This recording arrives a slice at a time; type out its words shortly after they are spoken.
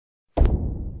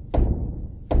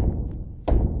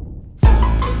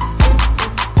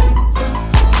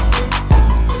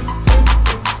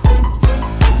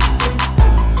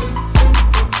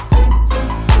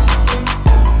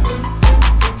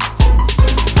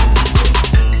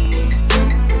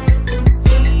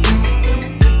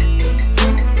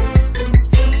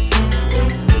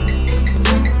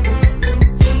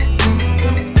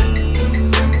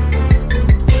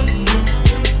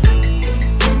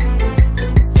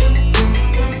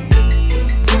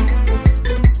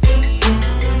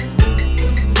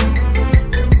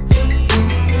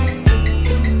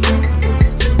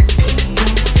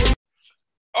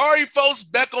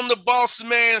the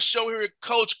Bossman show here with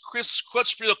Coach Chris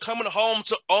Crutchfield coming home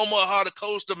to Omaha to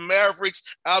coach the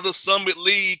Mavericks out of the Summit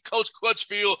League. Coach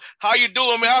Crutchfield, how you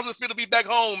doing, man? How's it feel to be back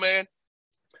home, man?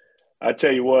 I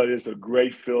tell you what, it's a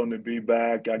great feeling to be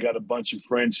back. I got a bunch of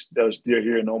friends that are still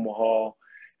here in Omaha.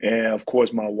 And, of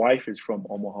course, my wife is from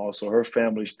Omaha, so her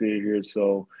family's still here.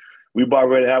 So we about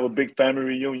ready to have a big family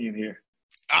reunion here.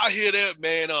 I hear that,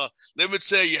 man. Let me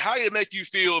tell you, how it make you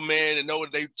feel, man, and know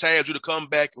that they tagged you to come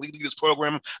back and lead this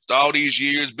program after all these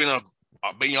years, been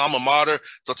your alma mater.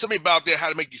 So tell me about that, how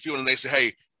it make you feel when they say,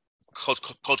 hey,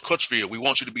 Coach Crutchfield, we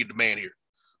want you to be the man here.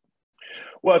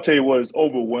 Well, I'll tell you what, it's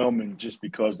overwhelming just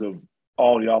because of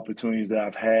all the opportunities that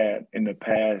I've had in the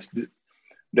past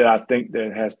that I think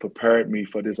that has prepared me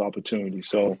for this opportunity.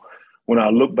 So when I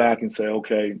look back and say,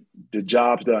 okay, the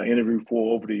jobs that I interviewed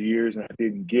for over the years and I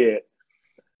didn't get,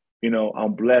 you know,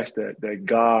 I'm blessed that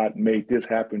God made this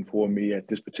happen for me at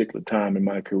this particular time in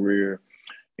my career.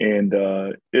 And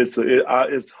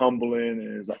it's humbling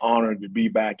and it's an honor to be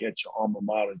back at your alma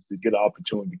mater, to get an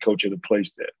opportunity to coach at a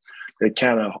place that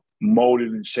kind of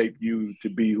molded and shaped you to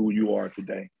be who you are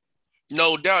today.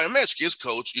 No doubt. I'm asking this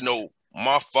coach, you know,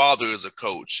 my father is a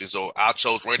coach, and so I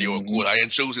chose radio. Of course, I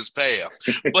didn't choose his path.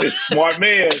 But smart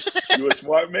man. You're a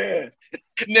smart man.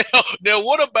 Now,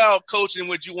 what about coaching?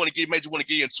 Made you want to get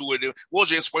into it? What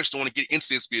was your inspiration to want to get into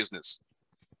this business?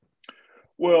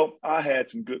 Well, I had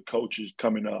some good coaches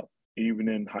coming up, even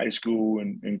in high school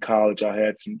and in college. I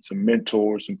had some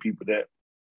mentors, some people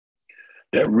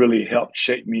that really helped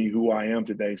shape me who I am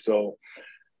today. So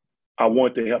I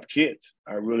wanted to help kids.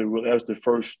 I really, that was the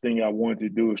first thing I wanted to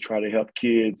do, is try to help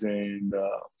kids. And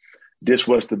this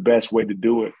was the best way to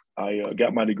do it. I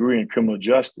got my degree in criminal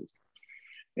justice,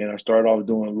 and I started off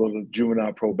doing a little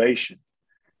juvenile probation.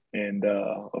 And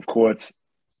of course,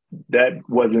 that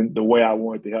wasn't the way I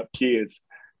wanted to help kids,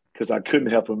 because I couldn't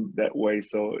help them that way.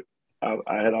 So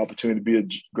I had an opportunity to be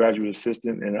a graduate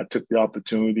assistant, and I took the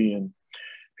opportunity. And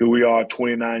here we are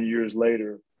 29 years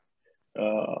later.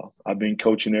 I've been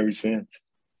coaching ever since.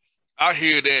 I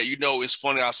hear that. You know, it's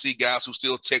funny. I see guys who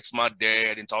still text my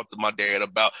dad and talk to my dad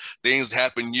about things that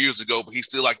happened years ago, but he's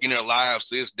still like in their lives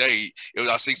to this day.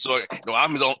 I see, so you know,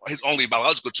 I'm his only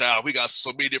biological child. We got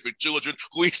so many different children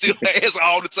who he still has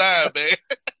all the time,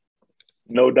 man.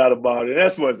 No doubt about it.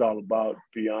 That's what it's all about,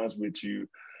 to be honest with you.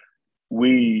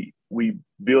 We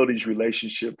build these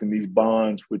relationships and these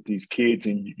bonds with these kids,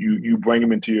 and you bring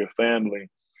them into your family.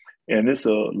 And it's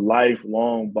a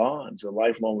lifelong bond. It's a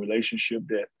lifelong relationship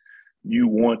that you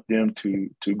want them to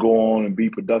go on and be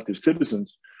productive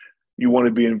citizens. You want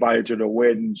to be invited to their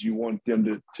weddings. You want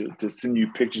them to send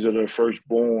you pictures of their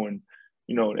firstborn,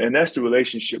 you know, and that's the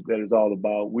relationship that it's all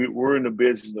about. We're in the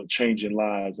business of changing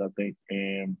lives, I think.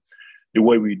 And the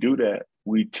way we do that,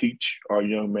 we teach our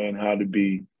young men how to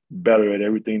be better at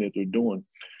everything that they're doing.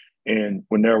 And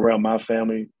when they're around my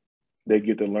family, they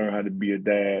get to learn how to be a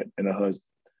dad and a husband.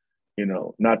 You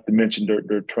know, not to mention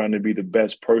they're trying to be the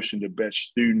best person, the best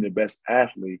student, the best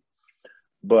athlete,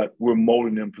 but we're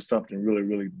molding them for something really,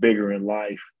 really bigger in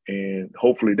life. And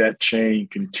hopefully that chain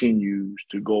continues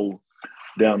to go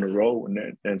down the road.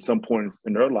 And at some point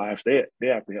in their lives, they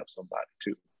have to help somebody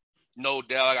too. No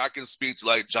doubt. I can speak to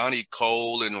like Johnny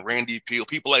Cole and Randy Peel,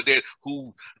 people like that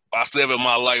who I still have in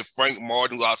my life. Frank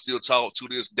Martin, who I still talk to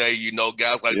this day, you know,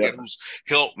 guys like that who's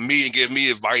helped me and give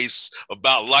me advice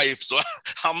about life. So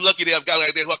I'm lucky to have guys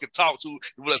like that who I can talk to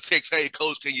with a text, hey,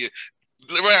 coach, can you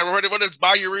run this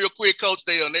by you real quick, coach?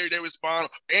 They respond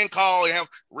and call and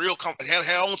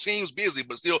have own teams busy,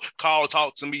 but still call,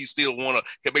 talk to me, still want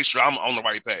to make sure I'm on the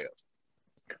right path.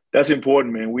 That's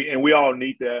important, man. We all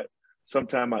need that.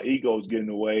 Sometimes our egos get in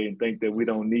the way and think that we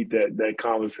don't need that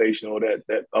conversation or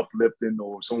that uplifting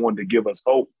or someone to give us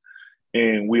hope.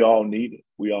 And we all need it.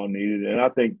 We all need it. And I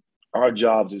think our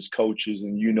jobs as coaches,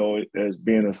 and you know, as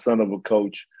being a son of a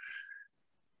coach,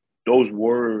 those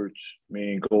words,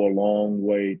 man, go a long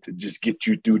way to just get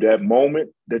you through that moment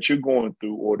that you're going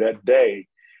through or that day.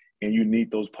 And you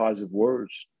need those positive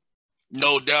words.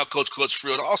 No doubt, Coach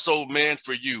Crutchfield. Also, man,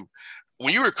 for you,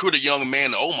 when you recruit a young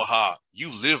man to Omaha, you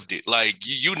lived it. Like,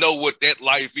 you know what that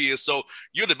life is. So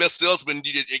you're the best salesman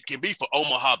it can be for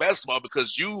Omaha basketball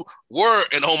because you were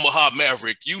an Omaha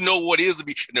Maverick. You know what it is to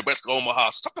be in the best of Omaha.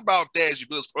 So talk about that as you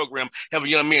build this program, having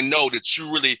young men know that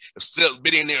you really have still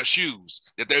been in their shoes,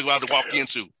 that they're going to walk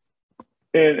into.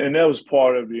 And that was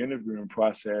part of the interviewing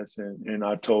process. And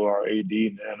I told our AD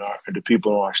and the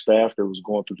people on our staff that was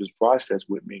going through this process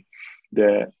with me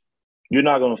that you're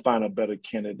not going to find a better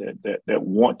candidate that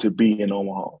want to be in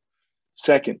Omaha.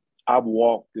 Second, I've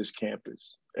walked this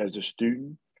campus as a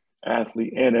student,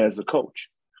 athlete, and as a coach.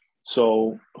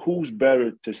 So who's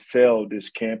better to sell this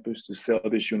campus, to sell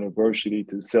this university,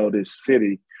 to sell this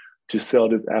city, to sell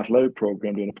this athletic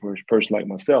program than a person like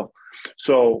myself?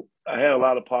 So I had a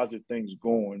lot of positive things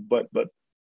going, but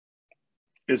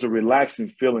it's a relaxing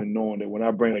feeling knowing that when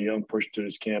I bring a young person to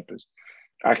this campus,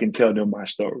 I can tell them my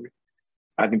story.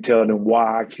 I can tell them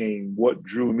why I came, what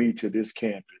drew me to this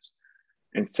campus.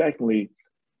 And secondly,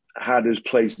 how this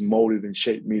place molded and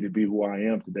shaped me to be who I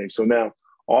am today. So now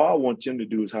all I want them to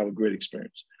do is have a great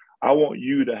experience. I want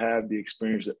you to have the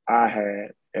experience that I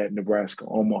had at Nebraska,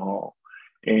 Omaha.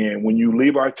 And when you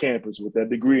leave our campus with that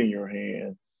degree in your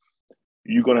hand,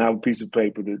 you're going to have a piece of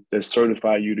paper that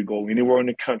certify you to go anywhere in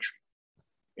the country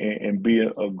and be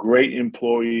a great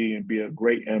employee and be a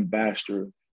great ambassador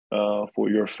for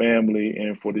your family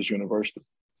and for this university.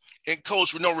 And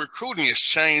Coach, we know recruiting has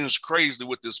changed crazy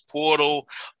with this portal.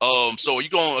 So you're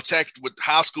going to attack with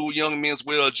high school young men as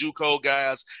well, JUCO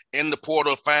guys in the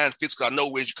portal, find fits. Because I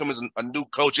know as you come as a new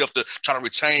coach, you have to try to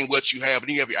retain what you have,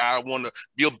 and you have your eye want to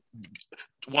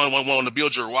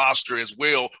build your roster as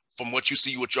well from what you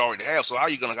see, what you already have. So how are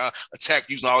you going to attack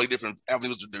using all these different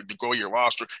avenues to grow your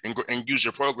roster and use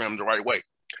your program the right way?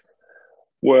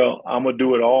 Well, I'm gonna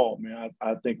do it all, man.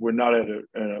 I think we're not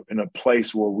in a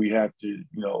place where we have to,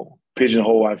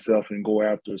 pigeonhole ourselves and go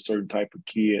after a certain type of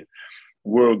kid.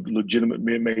 We're a legitimate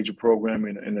mid-major program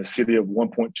in a city of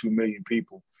 1.2 million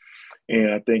people,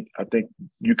 and I think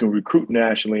you can recruit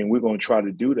nationally, and we're going to try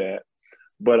to do that.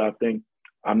 But I think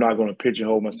I'm not going to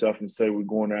pigeonhole myself and say we're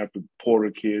going after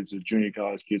porter kids or junior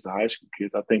college kids or high school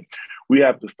kids. I think we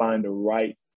have to find the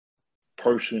right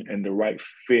person and the right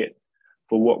fit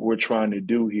for what we're trying to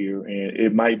do here. And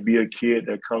it might be a kid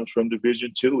that comes from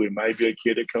Division II. It might be a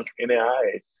kid that comes from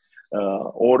NAIA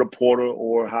or the porter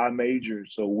or high major.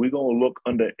 So we're going to look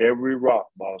under every rock,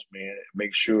 boss man, and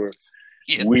make sure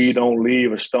we don't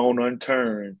leave a stone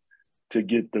unturned to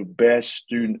get the best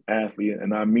student athlete.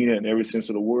 And I mean it in every sense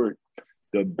of the word,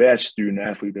 the best student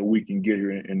athlete that we can get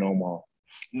here in Omaha.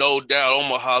 No doubt.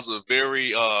 Omaha's a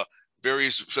very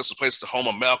special place, the home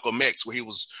of Malcolm X, where he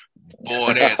was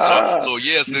born at. So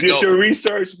yes, you did your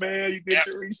research, man. You did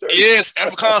your research. Yes,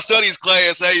 African Studies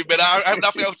class. Hey, man, I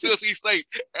not from Tennessee State.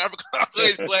 African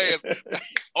Studies class.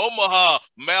 Omaha,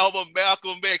 Malcolm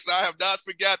X. I have not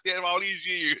forgot that all these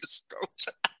years.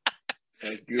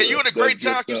 That's good. And you in a great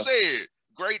town, you said.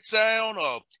 Great town.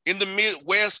 In the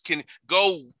Midwest, can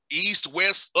go east,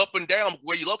 west, up and down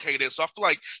where you're located. So I feel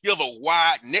like you have a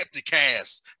wide net to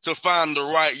cast to find the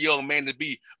right young man to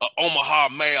be an Omaha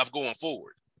Mav going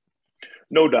forward.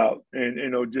 No doubt.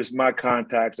 And, just my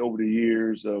contacts over the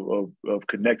years of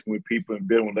connecting with people and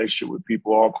building relationship with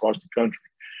people all across the country,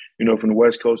 from the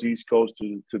West Coast, East Coast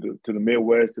to the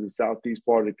Midwest, to the Southeast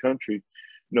part of the country.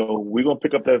 We're going to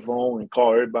pick up that phone and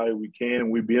call everybody we can.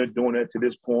 And we've been doing that to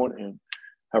this point and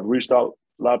have reached out.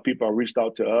 A lot of people have reached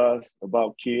out to us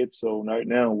about kids. So right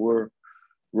now we're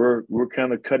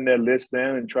kind of cutting that list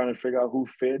down and trying to figure out who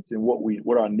fits and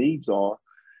what our needs are.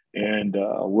 And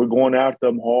we're going after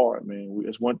them hard, man.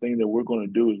 It's one thing that we're going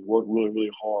to do is work really,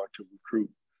 really hard to recruit.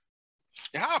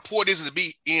 And how important is it to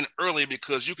be in early,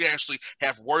 because you can actually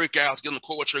have workouts, get on the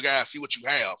court with your guys, see what you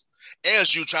have,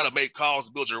 as you try to make calls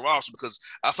to build your roster? Because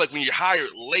I feel like when you're hired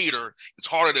later, it's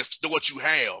harder to know what you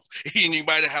have. And you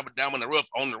might have a diamond in the rough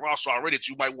on the roster already that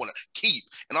you might want to keep.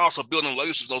 And also building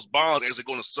relationships, those bonds as they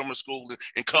go into summer school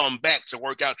and come back to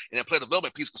work out. And then play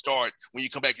development piece can start when you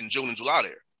come back in June and July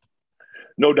there.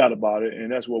 No doubt about it.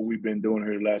 And that's what we've been doing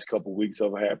here the last couple of weeks.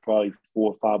 I've had probably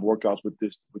 4 or 5 workouts with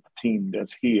the team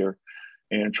that's here,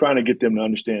 and trying to get them to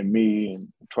understand me and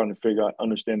trying to figure out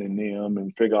understanding them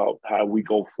and figure out how we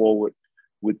go forward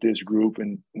with this group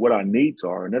and what our needs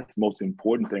are. And that's the most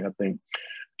important thing, I think,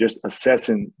 just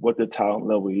assessing what the talent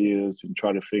level is and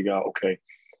try to figure out, okay,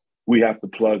 we have to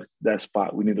plug that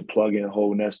spot. We need to plug in a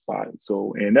hole in that spot.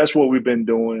 So, and that's what we've been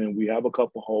doing. And we have a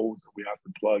couple holes that we have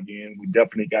to plug in. We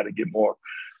definitely got to get more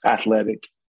athletic.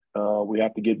 We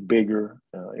have to get bigger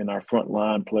in our front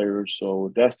line players.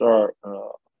 So that's our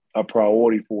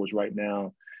priority for us right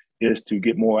now, is to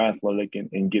get more athletic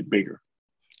and get bigger.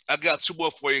 I got 2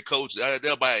 more for you, Coach.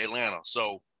 They're by Atlanta.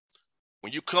 So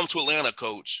when you come to Atlanta,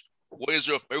 Coach, what is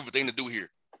your favorite thing to do here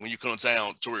when you come to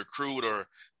town, to recruit or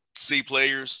see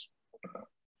players?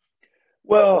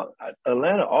 Well,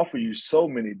 Atlanta offers you so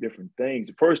many different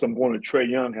things. First, I'm going to Trae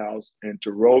Young house and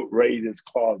to raid his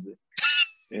closet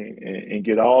and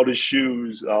get all the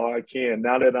shoes, all I can.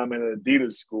 Now that I'm in an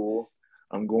Adidas school,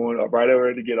 I'm going right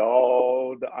over to get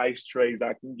all the ice trays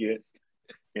I can get.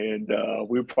 And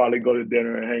we'll probably go to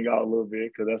dinner and hang out a little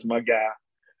bit because that's my guy.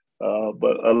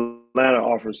 But Atlanta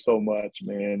offers so much,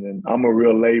 man. And I'm a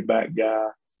real laid-back guy.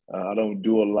 I don't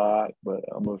do a lot, but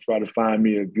I'm gonna try to find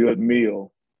me a good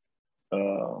meal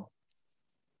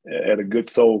at a good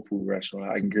soul food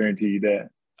restaurant. I can guarantee you that.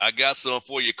 I got some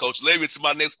for you, Coach. Lead me to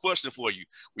my next question for you.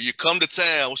 When you come to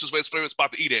town, what's your favorite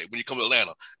spot to eat at when you come to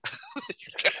Atlanta?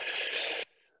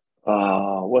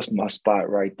 What's my spot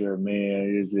right there,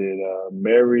 man? Is it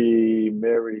Mary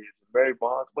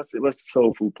Bonds? What's the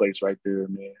soul food place right there,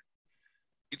 man?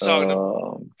 You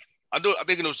talking? I think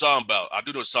I know what you're talking about. I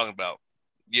do know what you're talking about.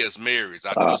 Yes, Mary's.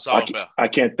 I do know what you're talking about. I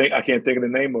can't think of the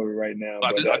name of it right now,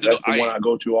 but that's the one I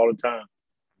go to all the time.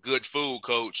 Good food,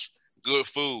 Coach. Good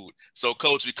food. So,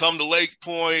 Coach, we come to Lake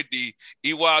Point, the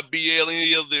EYBL,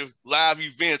 any of the live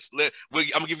events. I'm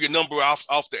gonna give you a number off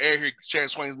the air here.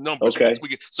 Chance Swain's number. Okay.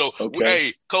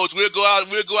 Hey, Coach, we'll go out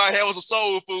and have some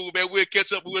soul food, man. We'll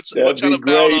catch up. We'll chat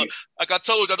about. Like I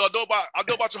told you, I know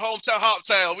about your hometown, Hot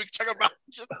Town. We can talk about.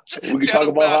 We can talk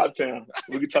about Hot Town.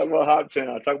 We can talk about Hot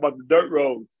Town. Talk about the dirt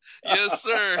roads. Yes,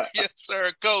 sir. Yes,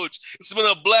 sir, Coach. It's been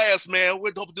a blast, man.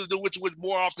 We're hoping to do it with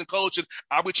more often, Coach. And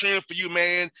I'll be cheering for you,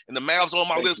 man. And the Mavs on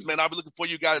my list, man. I'll be looking for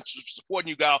you guys, supporting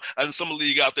you guys in summer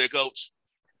league out there, Coach.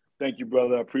 Thank you,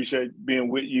 brother. I appreciate being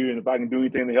with you. And if I can do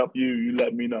anything to help you, you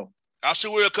let me know. I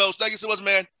sure will, Coach. Thank you so much,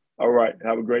 man. All right.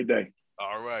 Have a great day.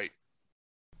 All right.